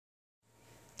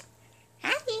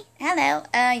Hello,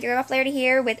 your girl Flaherty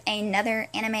here with another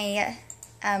anime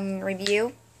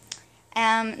review.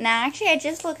 Now actually I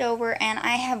just looked over and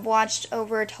I have watched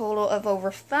over a total of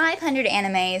over 500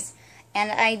 animes, and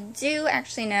I do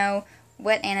actually know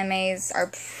what animes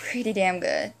are pretty damn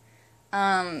good.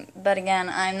 But again,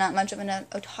 I'm not much of an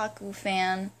otaku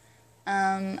fan.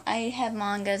 I have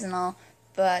mangas and all,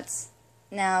 but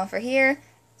now for here,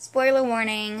 spoiler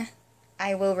warning,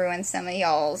 I will ruin some of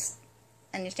y'all's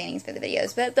understandings for the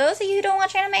videos. But those of you who don't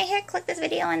watch anime, here, click this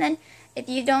video, and then if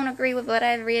you don't agree with what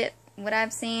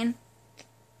I've seen,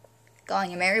 go on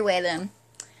your merry way then.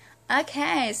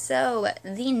 Okay, so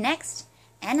the next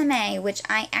anime, which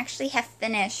I actually have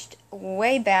finished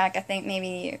way back, I think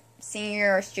maybe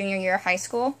senior or junior year of high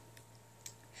school,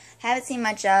 haven't seen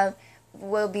much of,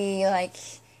 will be like,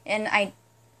 and I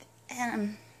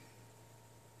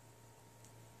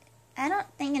don't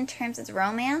think in terms of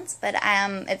romance, but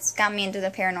it's got me into the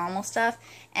paranormal stuff.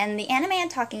 And the anime I'm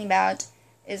talking about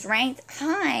is ranked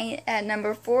high at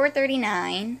number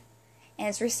 439, and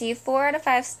it's received 4 out of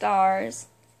 5 stars.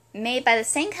 Made by the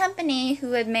same company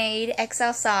who had made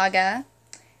XL Saga,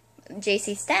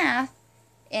 JC Staff,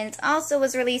 and it also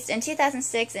was released in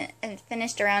 2006 and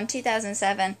finished around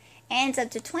 2007, and it's up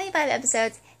to 25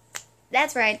 episodes.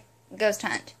 That's right, Ghost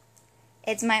Hunt.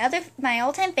 It's my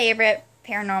all-time favorite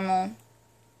paranormal,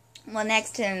 well,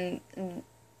 next to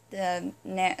the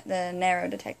Narrow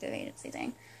Detective Agency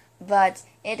thing, but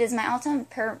it is my all-time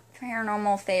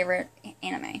paranormal favorite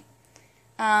anime.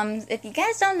 If you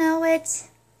guys don't know it,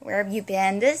 where have you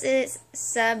been? This is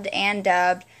subbed and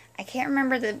dubbed. I can't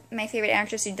remember my favorite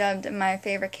actress who dubbed my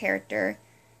favorite character,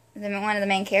 one of the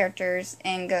main characters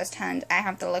in Ghost Hunt. I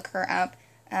have to look her up.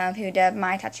 Who dubbed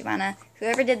Mai Tachibana.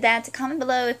 Whoever did that, comment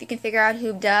below if you can figure out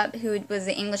who was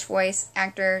the English voice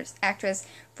actress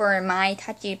for Mai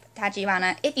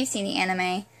Tachibana. If you've seen the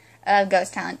anime of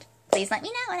Ghost Hunt, please let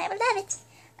me know, and I would love it.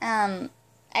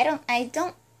 I don't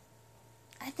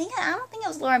think it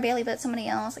was Laura Bailey, but somebody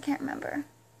else. I can't remember.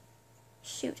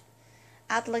 Shoot,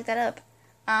 I'll have to look that up.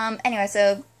 Anyway,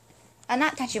 so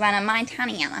not Tachibana, Mai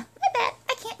Taniyama. My bad,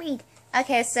 I can't read.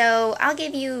 Okay, so I'll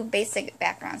give you basic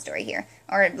background story here,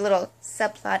 or a little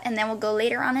subplot, and then we'll go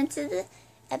later on into the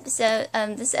episode,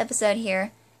 this episode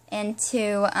here,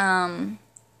 into,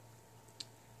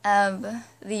 of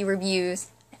the reviews.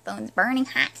 My phone's burning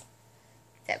hot.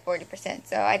 It's at 40%,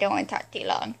 so I don't want to talk too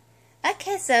long.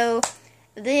 Okay, so,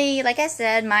 like I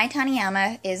said, Mai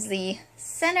Taniyama is the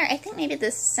center, I think maybe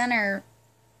the center,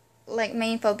 like,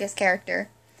 main focus character.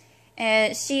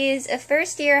 She's a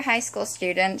first-year high school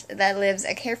student that lives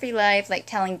a carefree life, like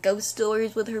telling ghost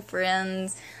stories with her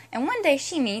friends. And one day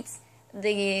she meets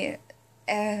the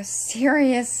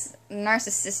serious,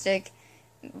 narcissistic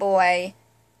boy,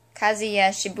 Kazuya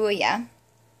Shibuya,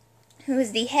 who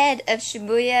is the head of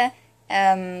Shibuya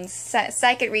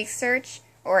Psychic Research,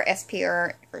 or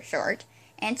SPR for short.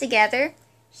 And together,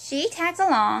 she tags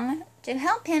along to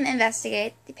help him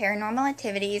investigate the paranormal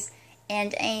activities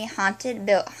and a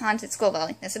haunted school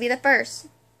building. This will be the first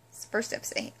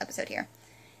episode here.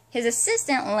 His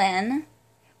assistant, Lynn,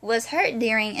 was hurt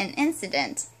during an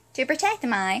incident to protect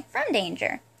Mai from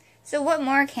danger. So what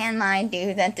more can Mai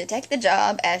do than to take the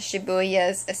job as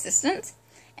Shibuya's assistant?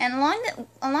 And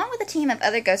along with a team of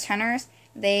other ghost hunters,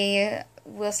 they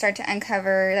will start to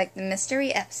uncover like the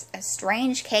mystery of a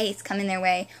strange case coming their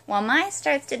way, while Mai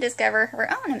starts to discover her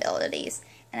own abilities.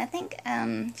 And I think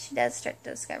she does start to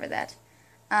discover that.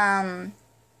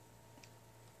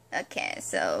 Okay,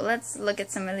 so let's look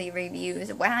at some of the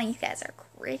reviews. Wow, you guys are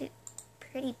pretty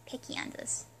picky on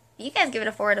this. If you guys give it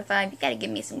a 4 out of 5, you gotta give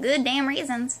me some good damn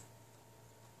reasons.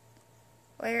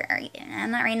 Where are you?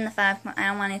 I'm not reading the 5. I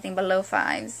don't want anything below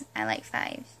 5s. I like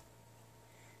 5s.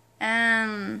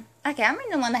 Okay, I'm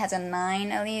reading the one that has a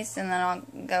 9 at least, and then I'll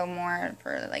go more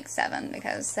for like 7,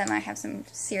 because then I have some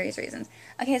serious reasons.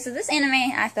 Okay, so this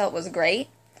anime I felt was great.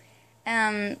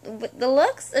 The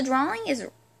looks, the drawing is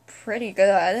pretty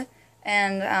good,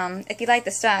 and if you like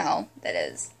the style, that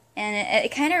is. And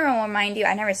it kind of will remind you,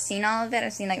 I've never seen all of it,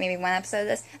 I've seen like maybe one episode of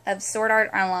this, of Sword Art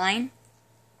Online.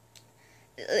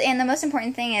 And the most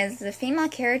important thing is the female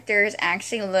characters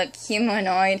actually look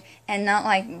humanoid and not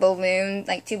like balloons,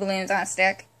 like 2 balloons on a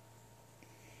stick.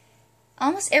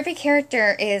 Almost every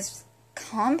character is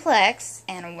complex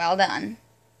and well done.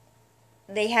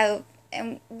 We have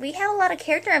a lot of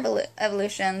character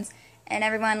evolutions, and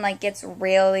everyone like gets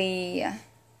really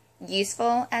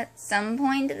useful at some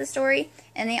point of the story,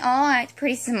 and they all act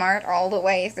pretty smart all the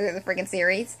way through the freaking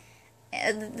series.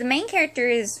 The main character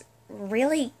is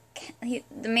really,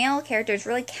 the male character is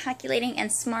really calculating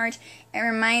and smart. It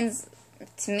reminds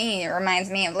me of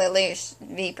Lelouch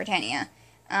v. Britannia.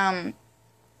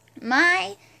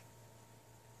 Mai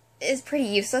is pretty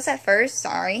useless at first,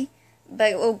 sorry,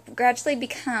 but will gradually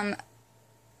become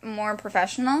more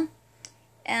professional.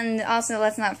 And also,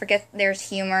 let's not forget there's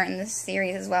humor in this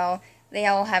series as well. They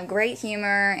all have great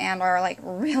humor and are, like,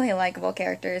 really likable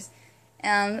characters.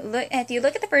 If you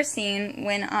look at the first scene,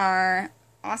 when our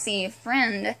Aussie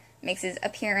friend makes his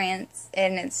appearance,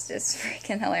 and it's just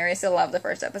freaking hilarious. I love the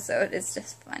first episode. It's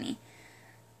just funny.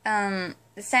 The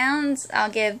sounds, I'll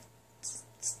give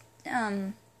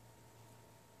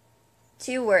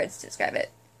 2 words to describe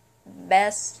it.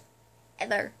 Best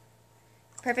ever.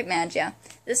 Perfect match, yeah.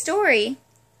 The story,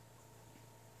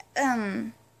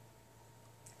 okay,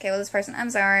 well, this person, I'm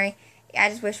sorry, I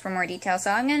just wish for more detail,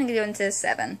 so I'm going to go into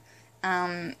 7.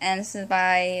 And this is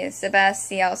by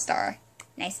Sebastian Star.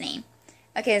 Nice name.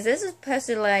 Okay, so this was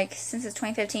posted, like, since it's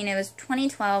 2015, it was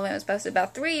 2012, and it was posted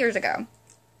about 3 years ago.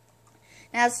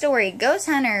 Now, the story, Ghost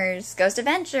Hunters, Ghost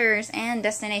Adventures, and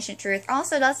Destination Truth.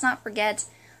 Also, let's not forget,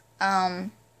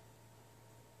 crap,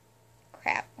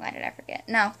 why did I forget?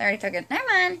 No, I already took it. Never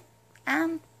mind.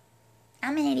 I'm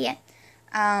an idiot.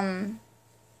 Also,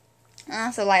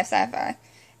 live sci-fi.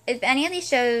 If any of these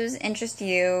shows interest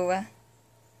you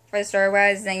for the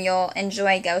story-wise, then you'll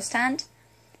enjoy Ghost Hunt.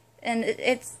 And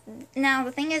now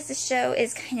the thing is, the show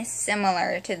is kind of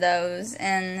similar to those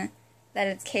in that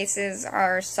its cases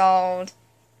are solved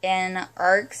in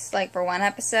arcs, like for one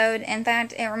episode. In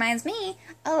fact, it reminds me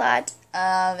a lot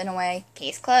of, in a way,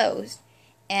 Case Closed,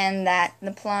 and that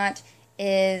the plot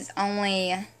is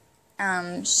only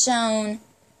shown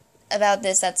about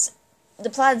this. The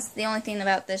plot's the only thing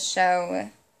about this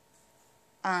show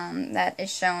that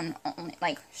is shown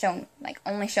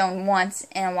only shown once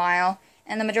in a while,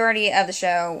 and the majority of the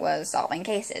show was solving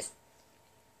cases.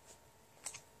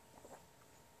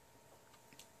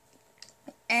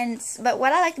 But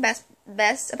what I liked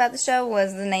best about the show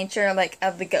was the nature, like,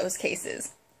 of the ghost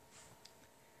cases.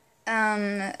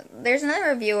 There's another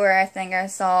reviewer I think I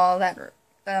saw that,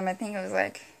 I think it was,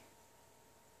 like,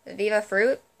 Viva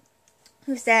Fruit,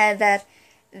 who said that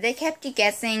they kept you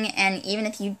guessing, and even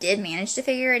if you did manage to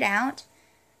figure it out,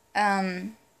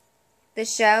 the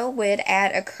show would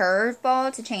add a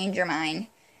curveball to change your mind.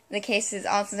 The cases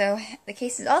also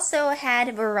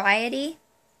had variety,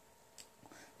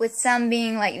 with some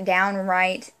being like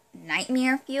downright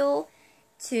nightmare fuel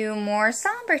to more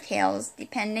somber tales,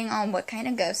 depending on what kind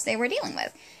of ghosts they were dealing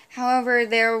with. However,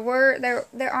 there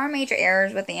are major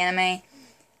errors with the anime.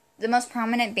 The most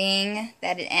prominent being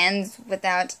that it ends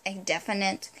without a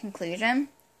definite conclusion.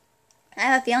 I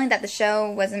have a feeling that the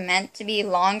show wasn't meant to be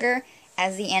longer,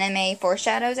 as the anime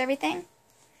foreshadows everything,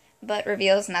 but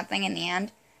reveals nothing in the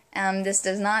end. This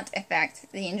does not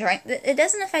affect the enjoyment. It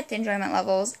doesn't affect the enjoyment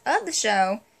levels of the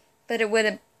show, but it would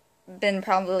have been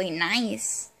probably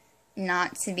nice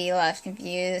not to be left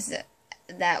confused.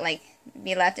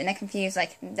 Be left in a confused,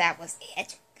 like, that was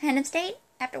it kind of state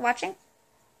after watching.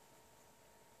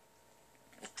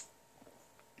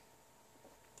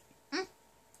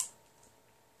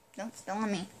 Don't spill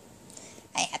on me.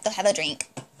 I have to have a drink.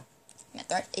 My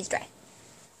throat is dry.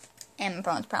 And my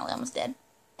phone's probably almost dead.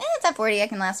 It's at 40, I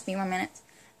can last a few more minutes.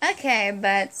 Okay,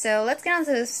 but so let's get on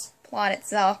to this plot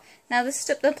itself. Now,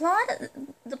 the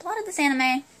plot of this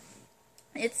anime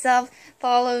itself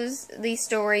follows the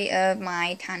story of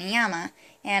Mai Taniyama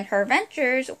and her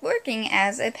adventures working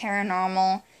as a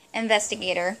paranormal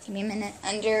investigator. Give me a minute.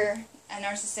 Under a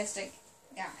narcissistic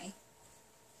guy.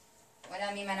 What do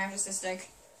I mean by narcissistic?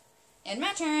 In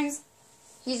my terms,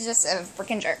 he's just a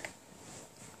freaking jerk.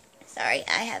 Sorry,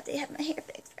 I have to have my hair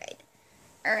fixed right,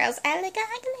 or else I look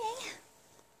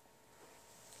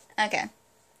ugly. Okay,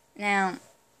 now,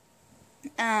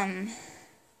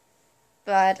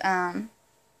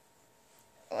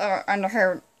 under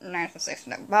her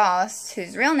narcissistic boss,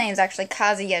 whose real name is actually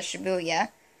Kazuya Shibuya,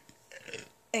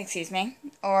 excuse me,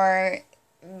 or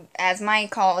as Mike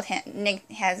called him,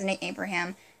 has a nickname for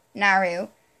him, Naru.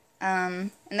 And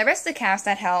the rest of the cast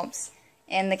that helps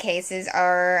in the cases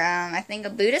are, I think, a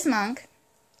Buddhist monk,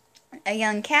 a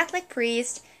young Catholic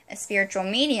priest, a spiritual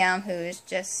medium who's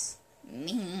just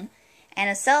mean,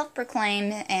 and a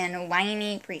self-proclaimed and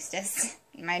whiny priestess.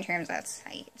 In my terms, that's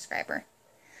how you describe her.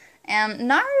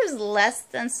 Naru's less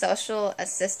than social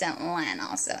assistant Len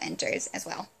also enters as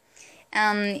well.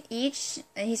 He's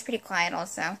pretty quiet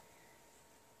also.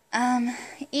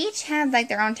 Each have like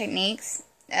their own techniques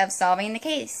of solving the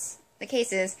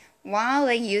cases, while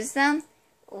they use them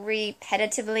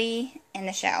repetitively in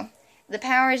the show. The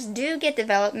powers do get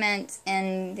development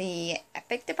in the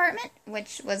epic department,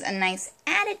 which was a nice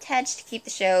added touch to keep the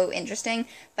show interesting,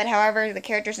 but however, the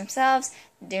characters themselves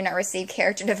do not receive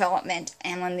character development,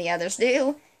 and when the others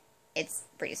do, it's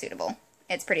pretty suitable.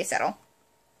 It's pretty subtle.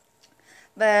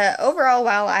 But overall,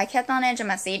 while I kept on edge of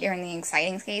my seat during the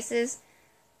exciting cases,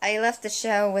 I left the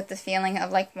show with the feeling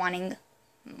of like wanting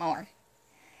more.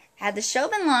 Had the show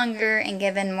been longer and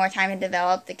given more time to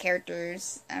develop the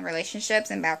characters' relationships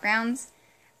and backgrounds,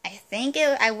 I think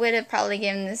I would have probably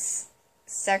given this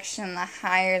section a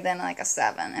higher than like a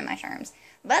 7 in my terms.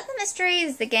 But the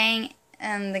mysteries the gang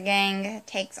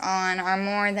takes on are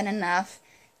more than enough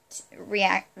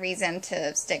reason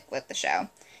to stick with the show.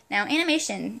 Now,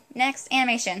 animation. Next,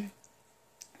 animation.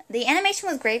 The animation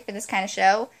was great for this kind of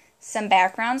show. Some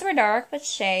backgrounds were dark with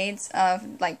shades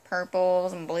of like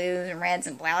purples and blues and reds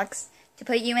and blacks to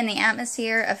put you in the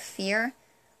atmosphere of fear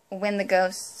when the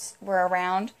ghosts were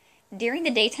around. During the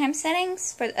daytime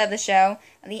settings of the show,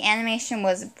 the animation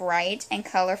was bright and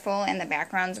colorful and the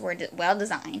backgrounds were well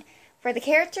designed. For the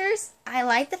characters, I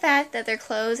liked the fact that their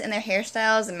clothes and their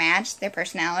hairstyles matched their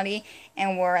personality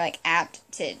and were like apt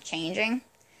to changing.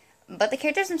 But the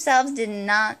characters themselves did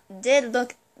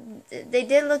look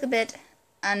a bit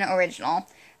unoriginal.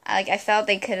 Like, I felt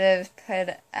they could have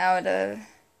put out of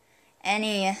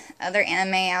any other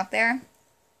anime out there,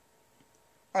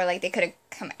 or like they could have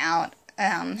come out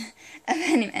of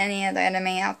any other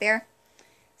anime out there.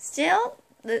 Still,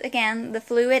 again, the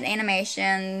fluid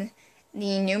animation,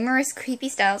 the numerous creepy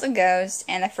styles of ghosts,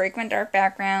 and the frequent dark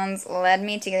backgrounds led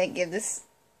me to give this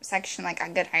section like a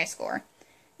good high score.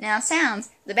 Now, sounds.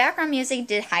 The background music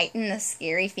did heighten the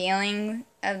scary feeling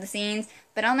of the scenes,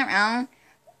 but on their own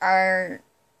are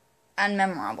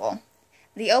unmemorable.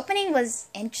 The opening was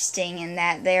interesting in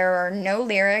that there are no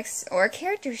lyrics or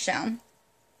characters shown.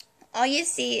 All you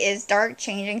see is dark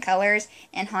changing colors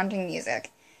and haunting music.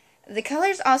 The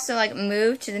colors also like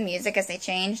moved to the music as they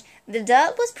changed. The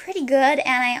dub was pretty good,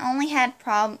 and I only had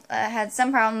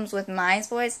some problems with Mai's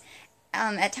voice.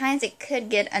 At times it could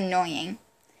get annoying.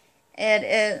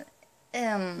 It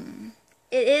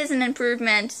is an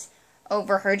improvement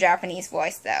over her Japanese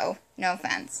voice, though. No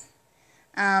offense.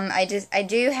 I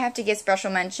do have to give special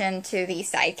mention to the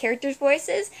side characters'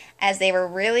 voices, as they were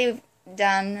really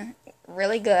done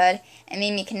really good and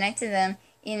made me connect to them,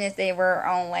 even if they were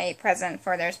only present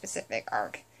for their specific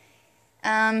arc.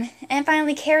 And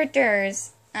finally,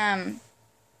 characters. Second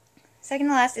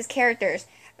to last is characters.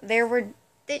 There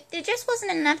just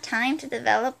wasn't enough time to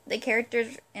develop the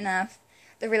characters enough.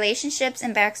 The relationships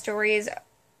and backstories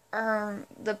are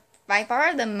by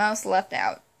far the most left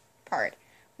out part,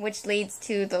 which leads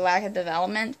to the lack of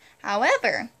development.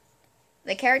 However,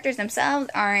 the characters themselves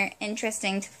are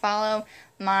interesting to follow.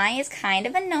 Mai is kind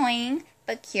of annoying,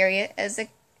 but curious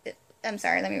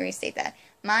let me restate that.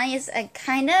 Mai is a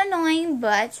kind of annoying,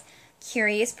 but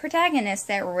curious protagonist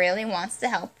that really wants to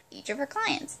help each of her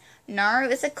clients. Naru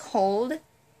is a cold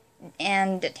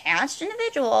and detached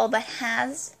individual, but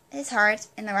has his heart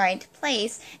in the right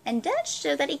place, and does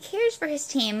show that he cares for his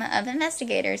team of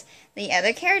investigators. The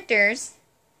other characters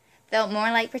felt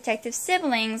more like protective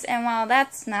siblings, and while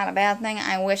that's not a bad thing,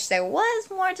 I wish there was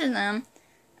more to them.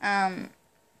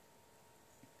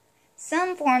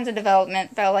 Some forms of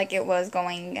development felt like it was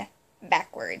going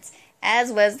backwards,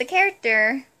 as was the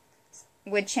character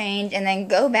would change and then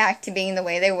go back to being the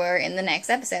way they were in the next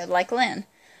episode, like Lynn.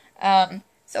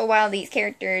 So while these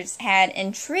characters had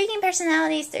intriguing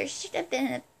personalities, there should have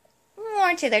been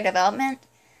more to their development.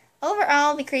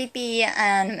 Overall, the creepy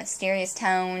and mysterious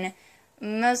tone,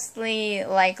 mostly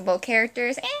likable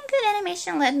characters, and good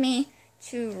animation led me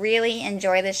to really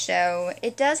enjoy this show.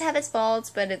 It does have its faults,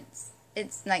 but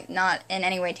it's like not in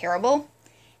any way terrible.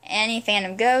 Any fan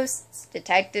of ghosts,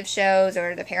 detective shows,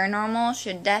 or the paranormal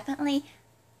should definitely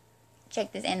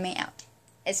check this anime out,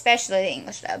 especially the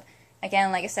English dub.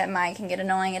 Again, like I said, Mai can get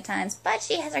annoying at times, but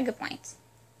she has her good points.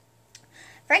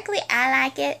 Frankly, I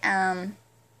like it. I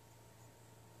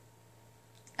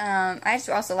just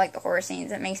also like the horror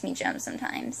scenes. It makes me jump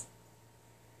sometimes.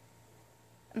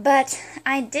 But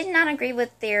I did not agree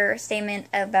with their statement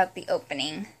about the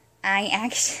opening. I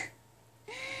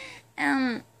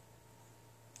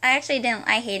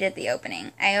hated the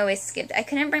opening. I always skipped. I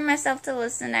couldn't bring myself to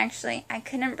listen, actually. I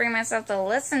couldn't bring myself to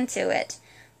listen to it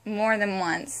more than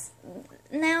once.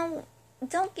 Now,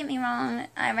 don't get me wrong.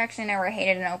 I've actually never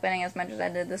hated an opening as much as I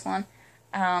did this one.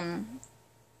 Now,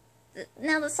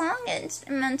 the song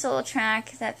instrumental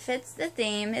track that fits the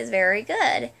theme is very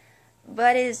good,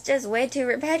 but it's just way too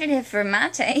repetitive for my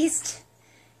taste.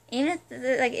 Even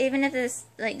if this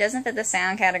doesn't fit the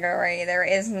sound category, there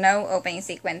is no opening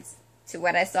sequence to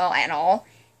what I saw at all,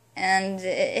 and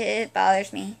it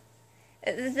bothers me.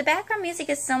 The background music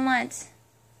is somewhat,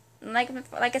 like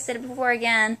I said before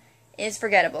again, is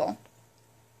forgettable.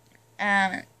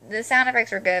 The sound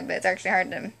effects are good, but it's actually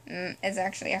hard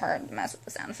to mess with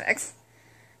the sound effects.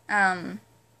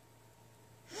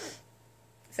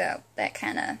 So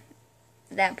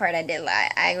that part I did lie.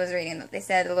 I was reading that they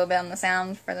said a little bit on the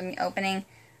sound for the opening.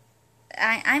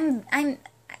 I'm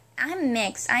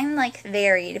mixed. I'm like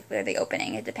varied for the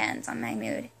opening. It depends on my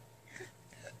mood.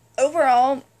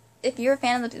 Overall, if you're a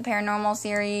fan of the paranormal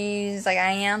series like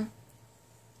I am,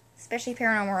 especially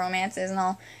paranormal romances and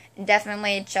all,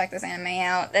 definitely check this anime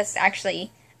out. That's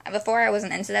actually, before I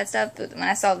wasn't into that stuff, but when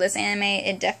I saw this anime,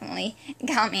 it definitely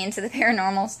got me into the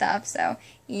paranormal stuff, so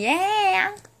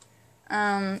yeah.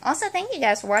 Also, thank you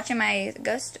guys for watching my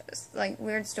ghost, like,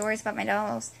 weird stories about my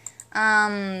dolls.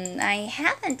 I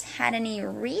haven't had any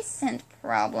recent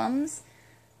problems,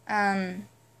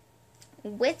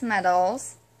 with my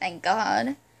dolls, thank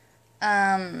God.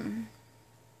 At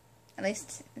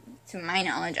least to my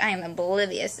knowledge, I am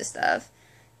oblivious to stuff.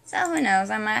 So who knows,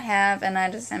 I might have, and I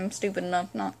just am stupid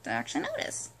enough not to actually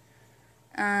notice.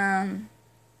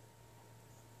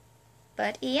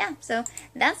 But yeah, so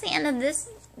that's the end of this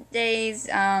day's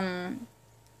anime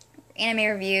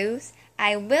reviews.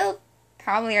 I will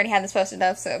probably already have this posted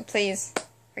up, so please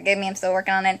forgive me, I'm still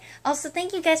working on it. Also,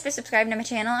 thank you guys for subscribing to my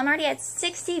channel. I'm already at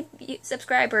 60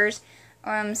 subscribers,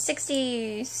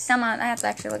 60 some odd. I have to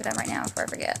actually look it up right now before I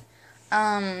forget.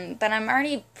 But I'm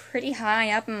already pretty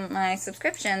high up in my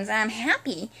subscriptions, and I'm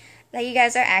happy that you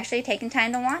guys are actually taking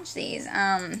time to watch these.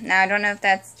 Now, I don't know if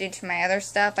that's due to my other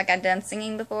stuff, like I've done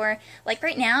singing before. Like,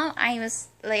 right now, I was,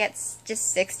 like, at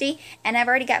just 60, and I've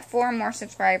already got 4 more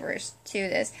subscribers to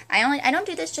this. I don't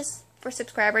do this just for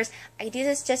subscribers. I do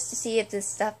this just to see if this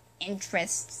stuff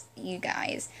interests you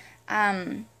guys.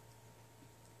 But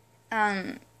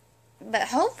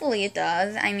hopefully it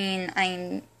does. I mean,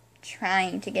 I'm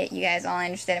trying to get you guys all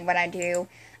interested in what I do,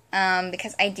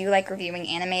 because I do like reviewing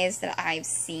animes that I've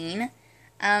seen,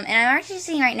 and I'm actually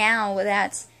seeing right now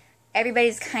that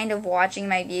everybody's kind of watching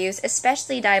my views,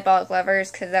 especially Diabolic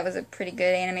Lovers, because that was a pretty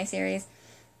good anime series.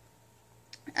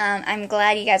 I'm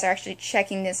glad you guys are actually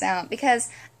checking this out, because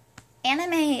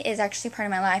anime is actually part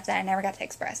of my life that I never got to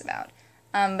express about,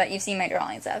 but you've seen my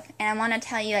drawings of, and I want to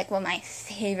tell you, like, what my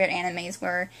favorite animes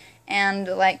were, and,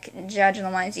 like, judge the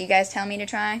ones you guys tell me to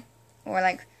try, or,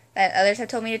 like, that others have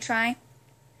told me to try.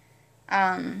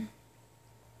 And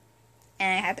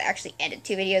I have to actually edit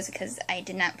 2 videos because I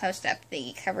did not post up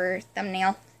the cover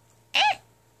thumbnail.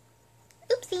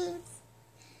 Oopsies.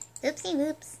 Oopsie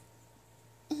whoops.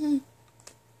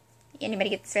 Anybody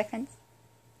get this reference?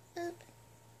 Oop.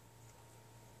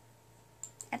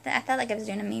 I felt like I was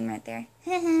doing a meme right there.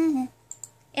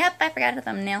 Yep, I forgot the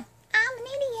thumbnail. I'm an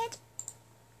idiot.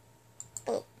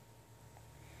 Boop.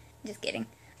 Just kidding.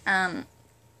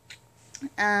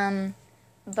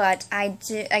 But I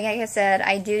do, like I said,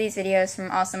 I do these videos from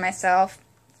also myself,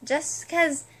 just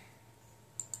because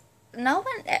no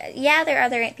one, yeah, there are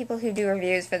other people who do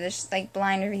reviews for this, like,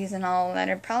 blind reviews and all, that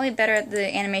are probably better at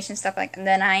the animation stuff like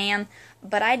than I am,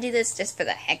 but I do this just for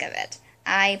the heck of it.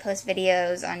 I post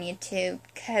videos on YouTube,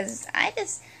 because I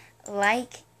just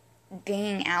like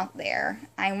being out there.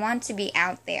 I want to be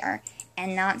out there,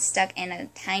 and not stuck in a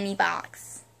tiny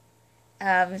box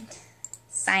of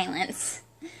silence.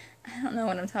 I don't know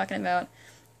what I'm talking about.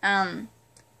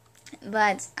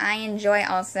 But I enjoy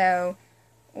also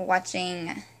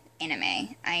watching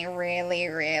anime. I really,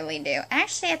 really do.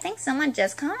 Actually, I think someone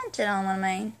just commented on one of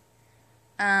mine.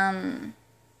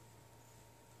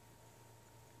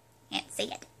 Can't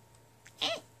see it.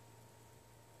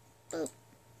 Boop.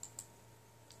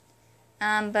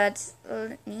 But,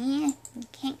 yeah, you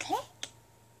can't click.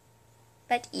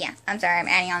 But, yeah, I'm sorry, I'm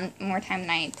adding on more time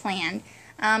than I had planned.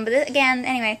 But again,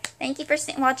 anyway, thank you for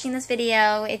watching this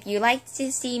video. If you'd like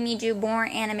to see me do more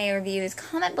anime reviews,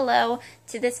 comment below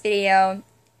to this video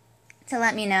to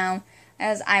let me know,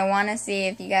 as I want to see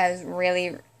if you guys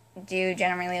really do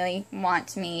generally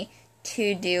want me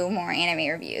to do more anime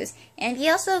reviews. And if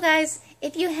you also, guys,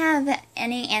 if you have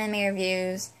any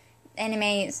animes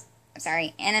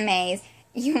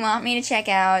you want me to check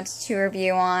out to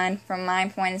review on from my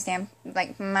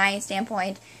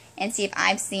standpoint, and see if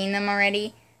I've seen them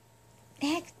already,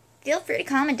 heck, feel free to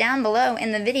comment down below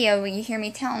in the video when you hear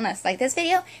me telling us. Like this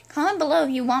video, comment below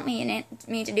if you want me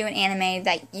to do an anime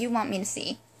that you want me to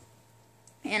see.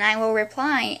 And I will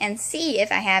reply and see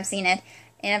if I have seen it.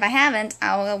 And if I haven't,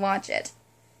 I will watch it.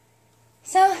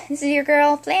 So, this is your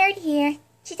girl, Flared here.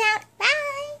 She's out. Bye!